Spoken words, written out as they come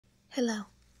Hello,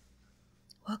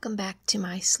 welcome back to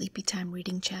my Sleepytime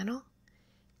Reading channel.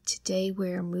 Today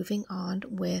we're moving on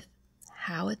with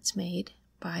How It's Made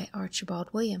by Archibald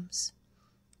Williams.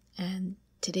 And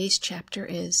today's chapter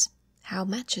is How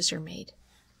Matches Are Made.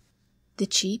 The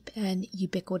cheap and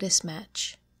ubiquitous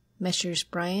match. Messrs.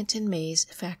 Bryant and May's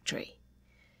factory.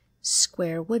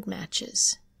 Square wood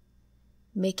matches.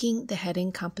 Making the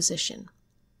heading composition.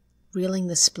 Reeling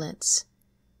the splints.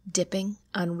 Dipping,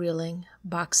 unreeling,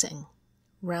 boxing.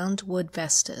 Round wood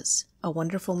vestas, a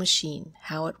wonderful machine,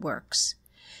 how it works.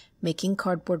 Making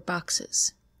cardboard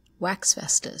boxes. Wax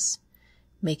vestas.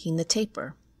 Making the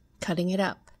taper. Cutting it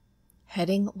up.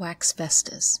 Heading wax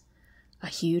vestas. A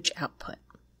huge output.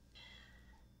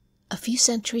 A few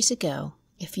centuries ago,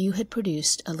 if you had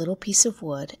produced a little piece of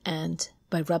wood and,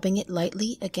 by rubbing it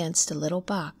lightly against a little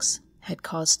box, had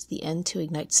caused the end to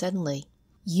ignite suddenly,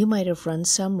 you might have run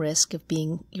some risk of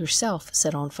being yourself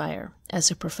set on fire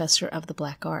as a professor of the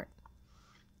black art.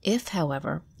 If,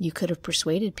 however, you could have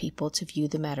persuaded people to view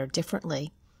the matter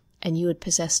differently, and you had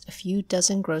possessed a few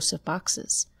dozen gross of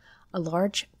boxes, a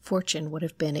large fortune would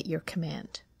have been at your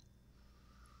command.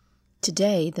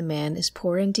 Today the man is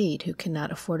poor indeed who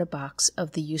cannot afford a box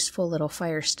of the useful little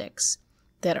fire sticks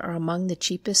that are among the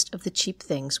cheapest of the cheap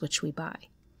things which we buy.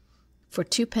 For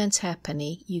 2d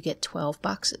halfpenny you get 12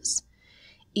 boxes.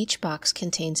 Each box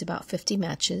contains about 50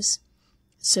 matches,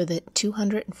 so that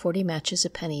 240 matches a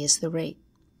penny is the rate.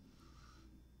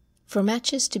 For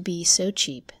matches to be so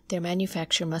cheap, their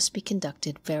manufacture must be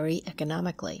conducted very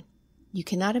economically. You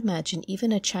cannot imagine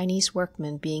even a Chinese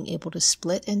workman being able to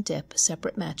split and dip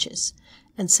separate matches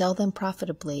and sell them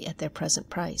profitably at their present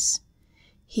price.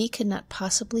 He could not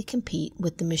possibly compete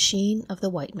with the machine of the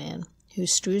white man, who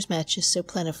strews matches so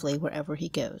plentifully wherever he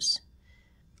goes.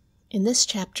 In this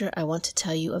chapter I want to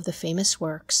tell you of the famous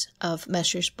works of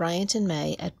Messrs. Bryant and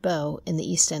May at Bow in the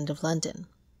East End of London.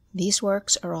 These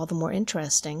works are all the more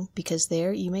interesting because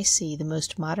there you may see the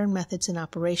most modern methods in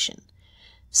operation,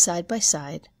 side by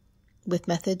side, with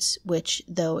methods which,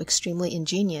 though extremely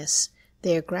ingenious,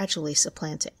 they are gradually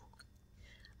supplanting.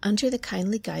 Under the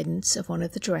kindly guidance of one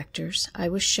of the directors, I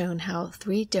was shown how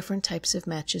 3 different types of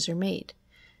matches are made.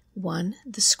 1.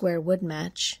 The square wood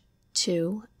match.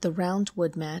 2. The round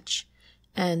wood match,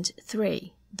 and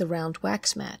 3. The round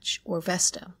wax match, or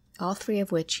vesta, all 3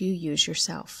 of which you use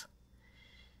yourself.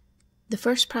 The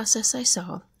first process I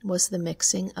saw was the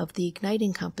mixing of the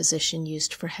igniting composition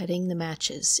used for heading the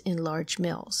matches in large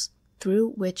mills, through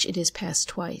which it is passed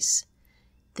twice.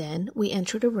 Then we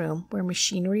entered a room where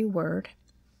machinery whirred,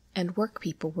 and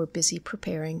workpeople were busy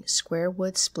preparing square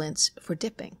wood splints for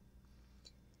dipping.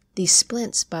 These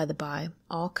splints, by the by,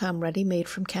 all come ready-made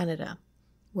from Canada,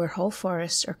 where whole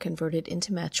forests are converted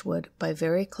into matchwood by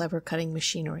very clever cutting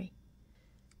machinery.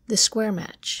 The square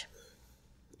match.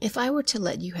 If I were to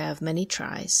let you have many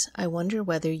tries, I wonder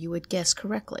whether you would guess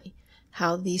correctly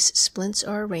how these splints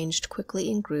are arranged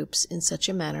quickly in groups in such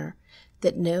a manner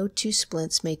that no 2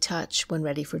 splints may touch when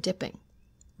ready for dipping.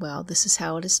 Well, this is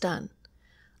how it is done.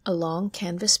 A long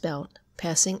canvas belt,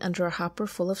 passing under a hopper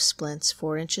full of splints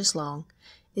 4 inches long,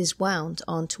 is wound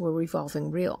onto a revolving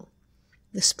reel.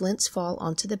 The splints fall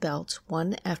onto the belt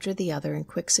one after the other in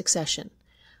quick succession,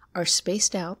 are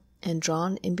spaced out and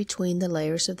drawn in between the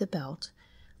layers of the belt,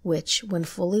 which, when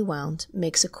fully wound,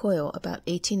 makes a coil about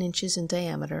 18 inches in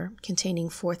diameter containing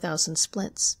 4,000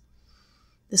 splints.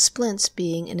 The splints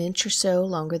being an inch or so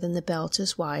longer than the belt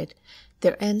is wide,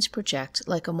 their ends project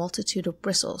like a multitude of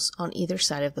bristles on either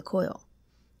side of the coil.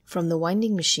 From the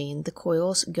winding machine the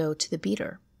coils go to the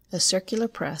beater, a circular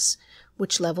press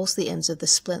which levels the ends of the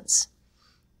splints.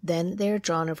 Then they are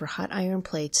drawn over hot iron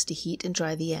plates to heat and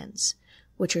dry the ends,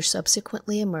 which are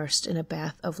subsequently immersed in a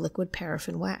bath of liquid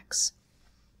paraffin wax.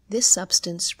 This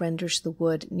substance renders the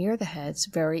wood near the heads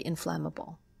very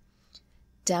inflammable.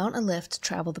 Down a lift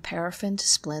travel the paraffin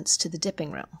splints to the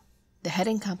dipping room. The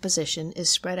heading composition is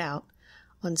spread out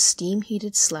on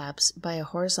steam-heated slabs by a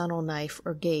horizontal knife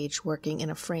or gauge working in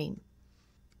a frame.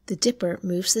 The dipper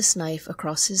moves this knife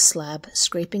across his slab,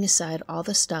 scraping aside all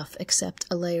the stuff except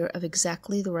a layer of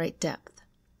exactly the right depth,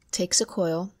 takes a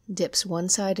coil, dips one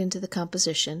side into the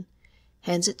composition,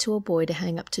 hands it to a boy to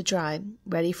hang up to dry,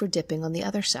 ready for dipping on the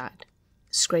other side,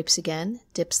 scrapes again,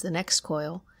 dips the next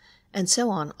coil, and so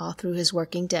on all through his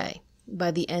working day,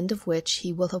 by the end of which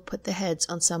he will have put the heads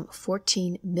on some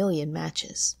 14 million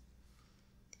matches.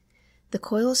 The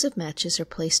coils of matches are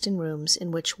placed in rooms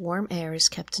in which warm air is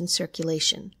kept in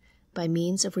circulation by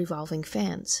means of revolving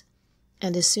fans,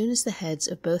 and as soon as the heads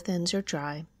of both ends are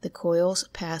dry, the coils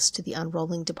pass to the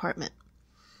unrolling department.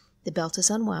 The belt is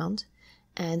unwound,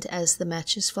 and as the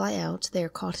matches fly out they are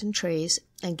caught in trays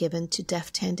and given to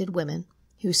deft-handed women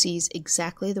who seize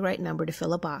exactly the right number to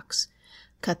fill a box,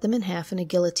 cut them in half in a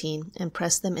guillotine, and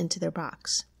press them into their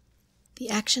box. The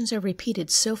actions are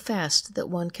repeated so fast that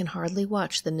one can hardly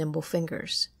watch the nimble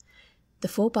fingers. The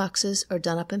full boxes are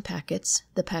done up in packets,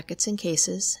 the packets in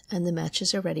cases, and the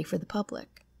matches are ready for the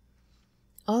public.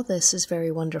 All this is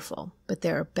very wonderful, but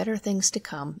there are better things to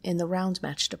come in the round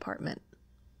match department.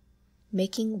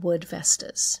 Making wood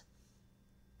vestas.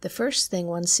 The first thing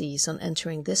one sees on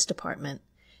entering this department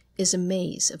is a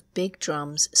maze of big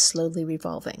drums slowly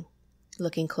revolving.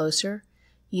 Looking closer,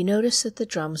 you notice that the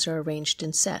drums are arranged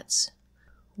in sets.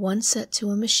 One set to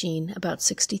a machine about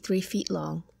 63 feet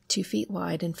long, 2 feet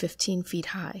wide, and 15 feet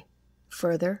high.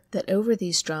 Further, that over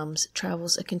these drums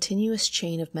travels a continuous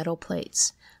chain of metal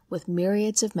plates, with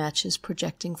myriads of matches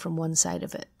projecting from one side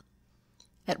of it.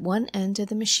 At one end of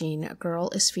the machine a girl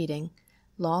is feeding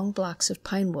long blocks of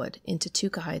pine wood into 2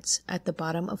 guides, at the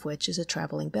bottom of which is a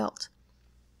traveling belt.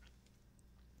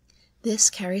 This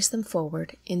carries them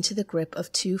forward into the grip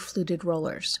of 2 fluted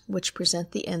rollers, which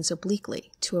present the ends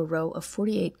obliquely to a row of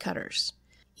 48 cutters.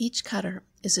 Each cutter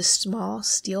is a small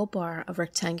steel bar of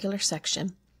rectangular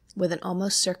section with an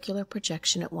almost circular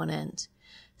projection at one end,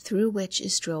 through which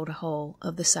is drilled a hole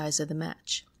of the size of the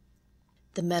match.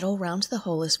 The metal round the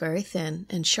hole is very thin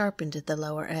and sharpened at the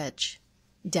lower edge.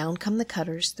 Down come the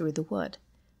cutters through the wood.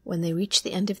 When they reach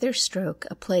the end of their stroke,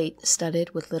 a plate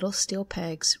studded with little steel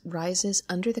pegs rises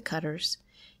under the cutters,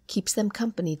 keeps them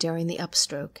company during the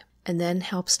upstroke, and then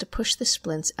helps to push the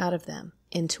splints out of them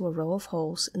into a row of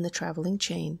holes in the traveling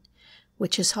chain,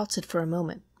 which has halted for a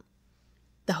moment.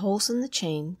 The holes in the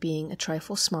chain being a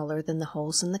trifle smaller than the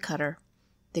holes in the cutter,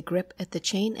 the grip at the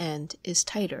chain end is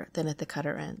tighter than at the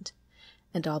cutter end,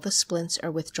 and all the splints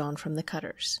are withdrawn from the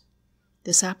cutters.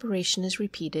 This operation is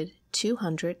repeated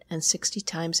 260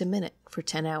 times a minute for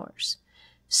 10 hours,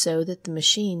 so that the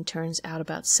machine turns out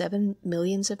about 7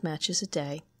 millions of matches a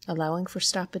day, allowing for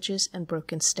stoppages and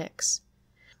broken sticks.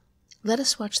 Let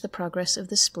us watch the progress of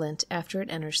the splint after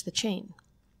it enters the chain.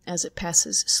 As it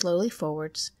passes slowly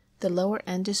forwards, the lower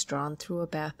end is drawn through a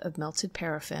bath of melted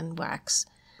paraffin wax,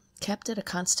 kept at a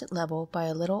constant level by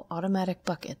a little automatic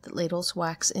bucket that ladles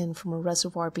wax in from a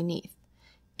reservoir beneath,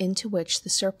 into which the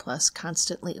surplus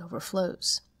constantly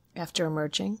overflows. After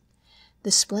emerging,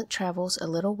 the splint travels a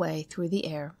little way through the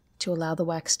air to allow the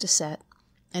wax to set,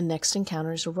 and next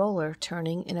encounters a roller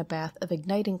turning in a bath of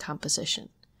igniting composition.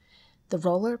 The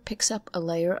roller picks up a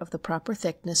layer of the proper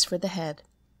thickness for the head,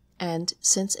 and,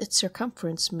 since its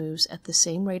circumference moves at the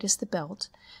same rate as the belt,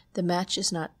 the match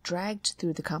is not dragged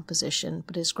through the composition,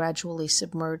 but is gradually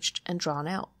submerged and drawn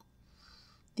out.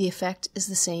 The effect is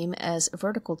the same as a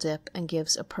vertical dip and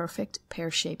gives a perfect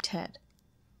pear-shaped head.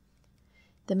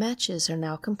 The matches are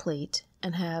now complete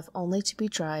and have only to be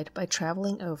dried by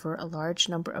traveling over a large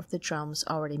number of the drums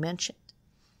already mentioned.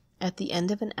 At the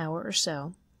end of an hour or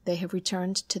so, they have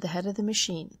returned to the head of the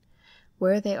machine,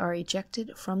 where they are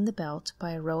ejected from the belt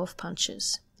by a row of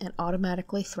punches and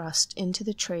automatically thrust into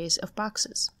the trays of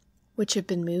boxes, which have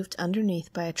been moved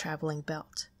underneath by a traveling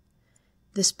belt.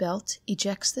 This belt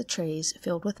ejects the trays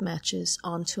filled with matches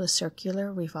onto a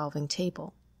circular revolving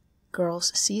table.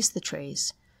 Girls seize the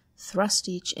trays, thrust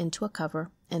each into a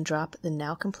cover, and drop the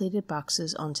now completed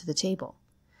boxes onto the table.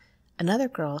 Another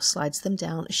girl slides them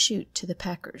down a chute to the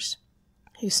packers,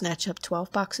 who snatch up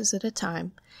 12 boxes at a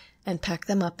time and pack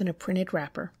them up in a printed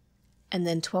wrapper, and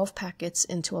then 12 packets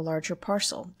into a larger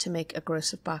parcel to make a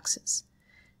gross of boxes.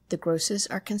 The grosses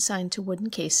are consigned to wooden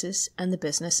cases, and the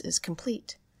business is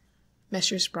complete.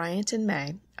 Messrs. Bryant and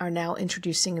May are now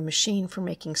introducing a machine for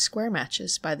making square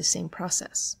matches by the same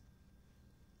process.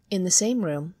 In the same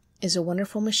room is a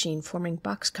wonderful machine forming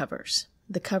box covers.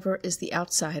 The cover is the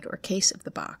outside or case of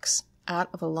the box, out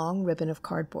of a long ribbon of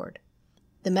cardboard.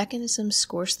 The mechanism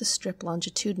scores the strip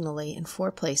longitudinally in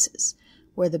 4 places,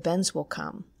 where the bends will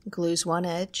come, glues one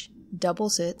edge,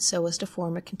 doubles it so as to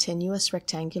form a continuous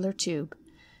rectangular tube,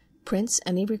 prints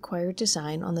any required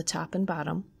design on the top and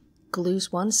bottom,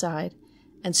 glues one side,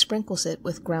 and sprinkles it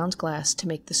with ground glass to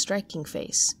make the striking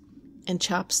face, and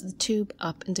chops the tube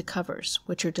up into covers,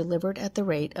 which are delivered at the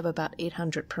rate of about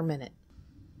 800 per minute.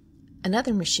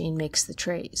 Another machine makes the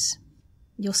trays.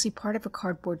 You'll see part of a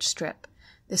cardboard strip,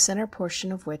 the center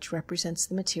portion of which represents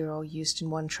the material used in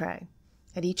one tray.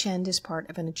 At each end is part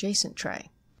of an adjacent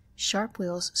tray. Sharp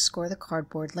wheels score the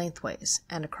cardboard lengthways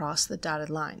and across the dotted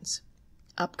lines.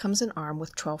 Up comes an arm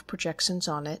with 12 projections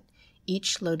on it,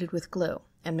 each loaded with glue,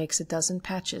 and makes a dozen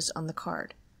patches on the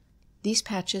card. These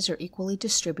patches are equally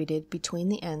distributed between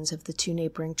the ends of the 2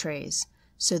 neighboring trays,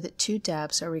 so that 2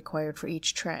 dabs are required for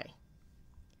each tray.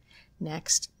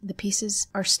 Next, the pieces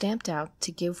are stamped out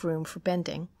to give room for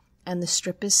bending, and the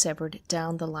strip is severed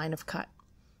down the line of cut.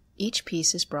 Each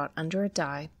piece is brought under a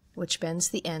die, which bends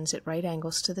the ends at right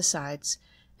angles to the sides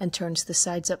and turns the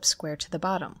sides up square to the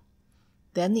bottom.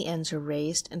 Then the ends are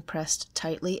raised and pressed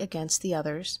tightly against the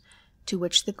others, to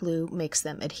which the glue makes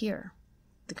them adhere.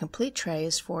 The complete tray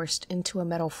is forced into a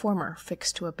metal former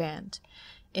fixed to a band,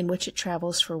 in which it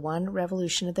travels for one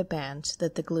revolution of the band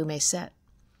that the glue may set.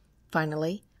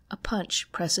 Finally, a punch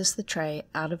presses the tray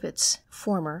out of its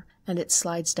former, and it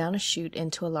slides down a chute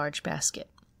into a large basket.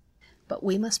 But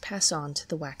we must pass on to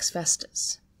the wax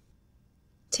vestas.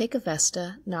 Take a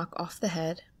vesta, knock off the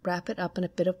head, wrap it up in a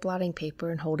bit of blotting paper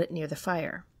and hold it near the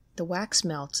fire. The wax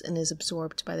melts and is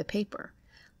absorbed by the paper,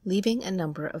 leaving a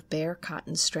number of bare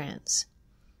cotton strands.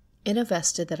 In a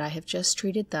vesta that I have just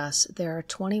treated thus, there are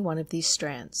 21 of these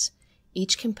strands,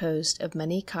 each composed of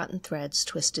many cotton threads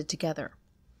twisted together.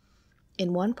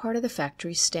 In one part of the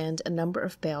factory stand a number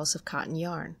of bales of cotton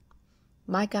yarn.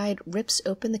 My guide rips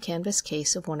open the canvas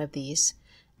case of one of these,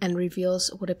 and reveals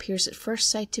what appears at first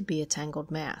sight to be a tangled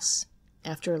mass.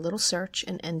 After a little search,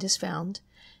 an end is found,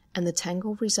 and the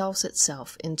tangle resolves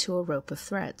itself into a rope of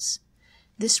threads.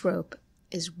 This rope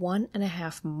is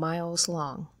 1.5 miles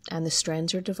long, and the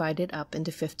strands are divided up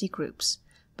into 50 groups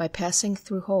by passing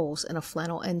through holes in a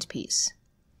flannel end piece.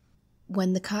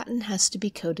 When the cotton has to be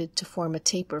coated to form a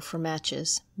taper for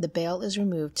matches, the bale is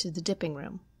removed to the dipping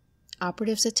room.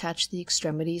 Operatives attach the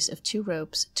extremities of 2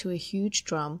 ropes to a huge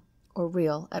drum or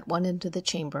reel at one end of the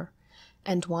chamber,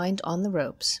 and wind on the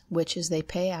ropes, which, as they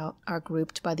pay out, are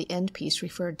grouped by the end piece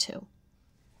referred to.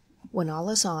 When all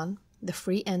is on, the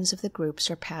free ends of the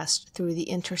groups are passed through the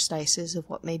interstices of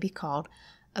what may be called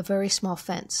a very small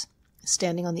fence,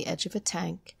 standing on the edge of a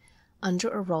tank, under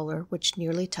a roller which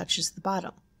nearly touches the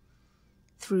bottom,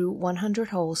 through 100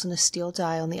 holes in a steel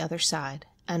die on the other side,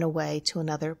 and away to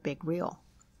another big reel.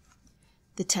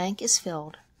 The tank is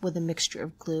filled with a mixture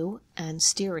of glue and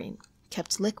stearine,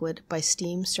 kept liquid by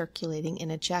steam circulating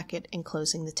in a jacket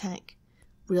enclosing the tank.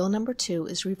 Reel number 2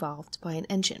 is revolved by an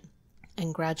engine,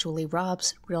 and gradually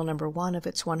robs reel number 1 of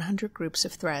its 100 groups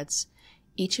of threads,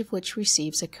 each of which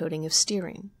receives a coating of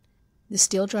stearine. The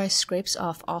steel dry scrapes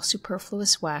off all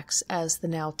superfluous wax as the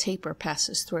now taper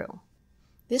passes through.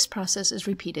 This process is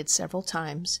repeated several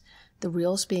times, the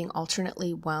reels being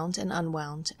alternately wound and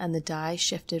unwound, and the die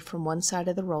shifted from one side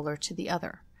of the roller to the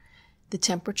other. The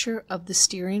temperature of the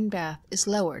stearine bath is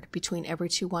lowered between every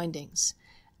 2 windings,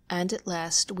 and at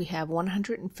last we have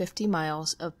 150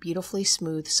 miles of beautifully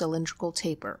smooth cylindrical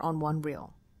taper on one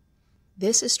reel.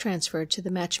 This is transferred to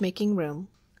the matchmaking room,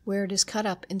 where it is cut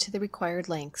up into the required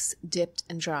lengths, dipped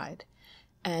and dried,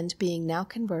 and being now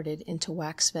converted into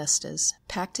wax vestas,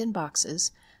 packed in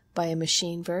boxes by a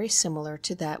machine very similar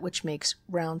to that which makes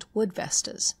round wood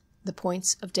vestas, the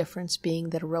points of difference being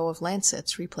that a row of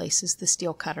lancets replaces the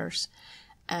steel cutters,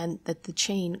 and that the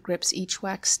chain grips each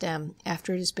wax stem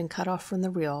after it has been cut off from the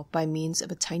reel by means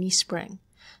of a tiny spring,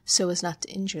 so as not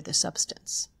to injure the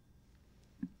substance.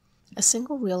 A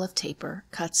single reel of taper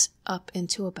cuts up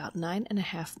into about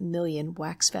 9.5 million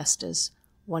wax vestas,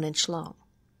 1 inch long.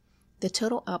 The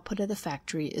total output of the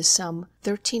factory is some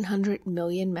 1,300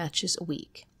 million matches a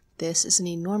week. This is an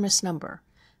enormous number,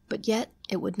 but yet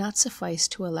it would not suffice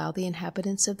to allow the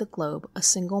inhabitants of the globe a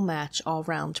single match all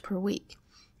round per week.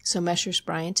 So Messrs.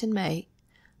 Bryant and May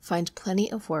find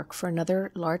plenty of work for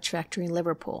another large factory in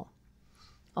Liverpool,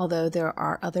 although there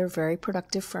are other very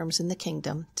productive firms in the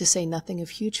kingdom, to say nothing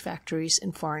of huge factories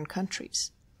in foreign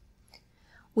countries.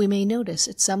 We may notice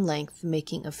at some length the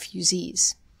making of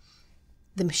fusees,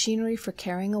 the machinery for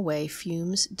carrying away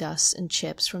fumes, dust, and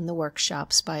chips from the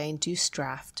workshops by a induced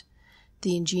draught,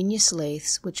 the ingenious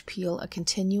lathes which peel a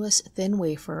continuous thin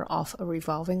wafer off a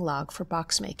revolving log for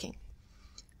box making.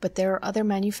 But there are other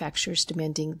manufacturers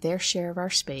demanding their share of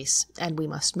our space, and we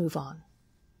must move on.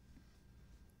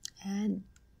 And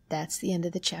that's the end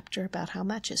of the chapter about how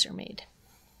matches are made.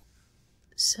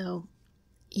 So,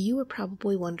 you were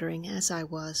probably wondering, as I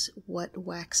was, what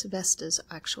wax vestas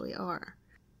actually are.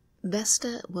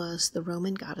 Vesta was the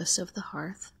Roman goddess of the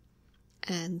hearth,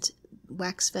 and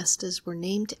wax vestas were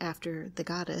named after the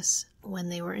goddess when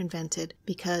they were invented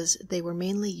because they were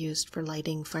mainly used for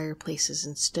lighting fireplaces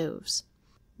and stoves.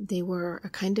 They were a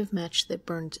kind of match that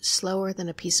burned slower than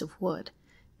a piece of wood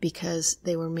because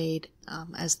they were made,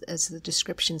 as the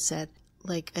description said,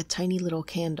 like a tiny little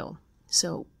candle.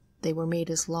 So they were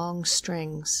made as long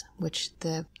strings, which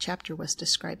the chapter was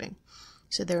describing.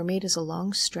 So they were made as a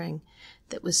long string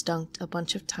that was dunked a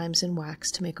bunch of times in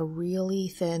wax to make a really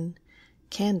thin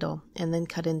candle and then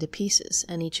cut into pieces,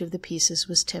 and each of the pieces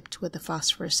was tipped with a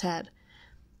phosphorus head.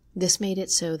 This made it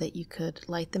so that you could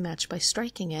light the match by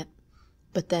striking it,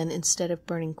 but then instead of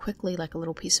burning quickly like a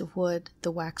little piece of wood,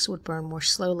 the wax would burn more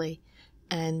slowly,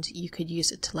 and you could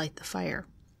use it to light the fire.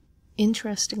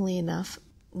 Interestingly enough,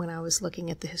 when I was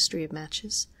looking at the history of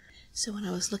matches,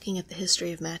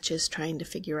 trying to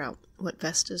figure out what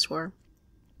Vestas were,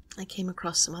 I came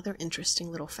across some other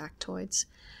interesting little factoids,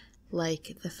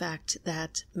 like the fact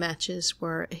that matches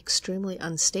were extremely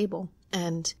unstable,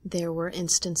 and there were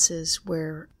instances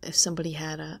where if somebody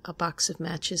had a box of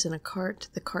matches in a cart,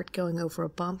 the cart going over a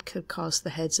bump could cause the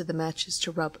heads of the matches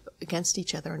to rub against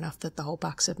each other enough that the whole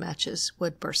box of matches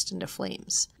would burst into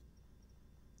flames.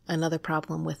 Another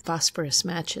problem with phosphorus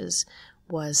matches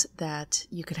was that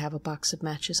you could have a box of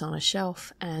matches on a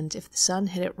shelf, and if the sun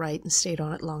hit it right and stayed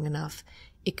on it long enough,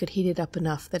 it could heat it up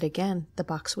enough that, again, the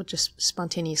box would just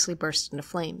spontaneously burst into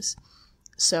flames.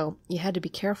 So you had to be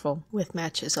careful with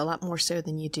matches, a lot more so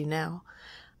than you do now.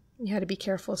 You had to be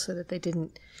careful so that they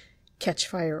didn't catch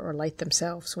fire or light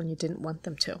themselves when you didn't want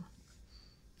them to.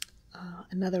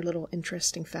 Another little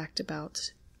interesting fact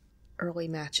about early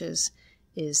matches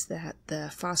is that the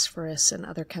phosphorus and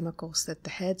other chemicals that the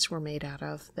heads were made out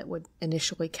of that would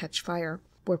initially catch fire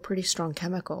were pretty strong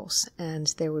chemicals,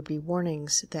 and there would be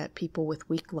warnings that people with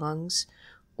weak lungs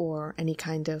or any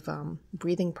kind of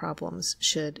breathing problems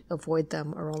should avoid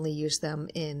them or only use them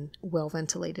in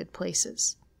well-ventilated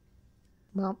places.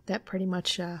 Well, that pretty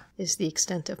much is the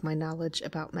extent of my knowledge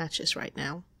about matches right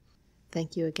now.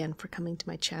 Thank you again for coming to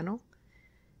my channel.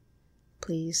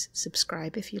 Please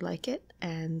subscribe if you like it,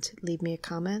 and leave me a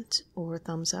comment or a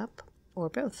thumbs up, or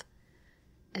both.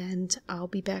 And I'll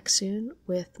be back soon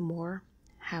with more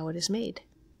How It Is Made.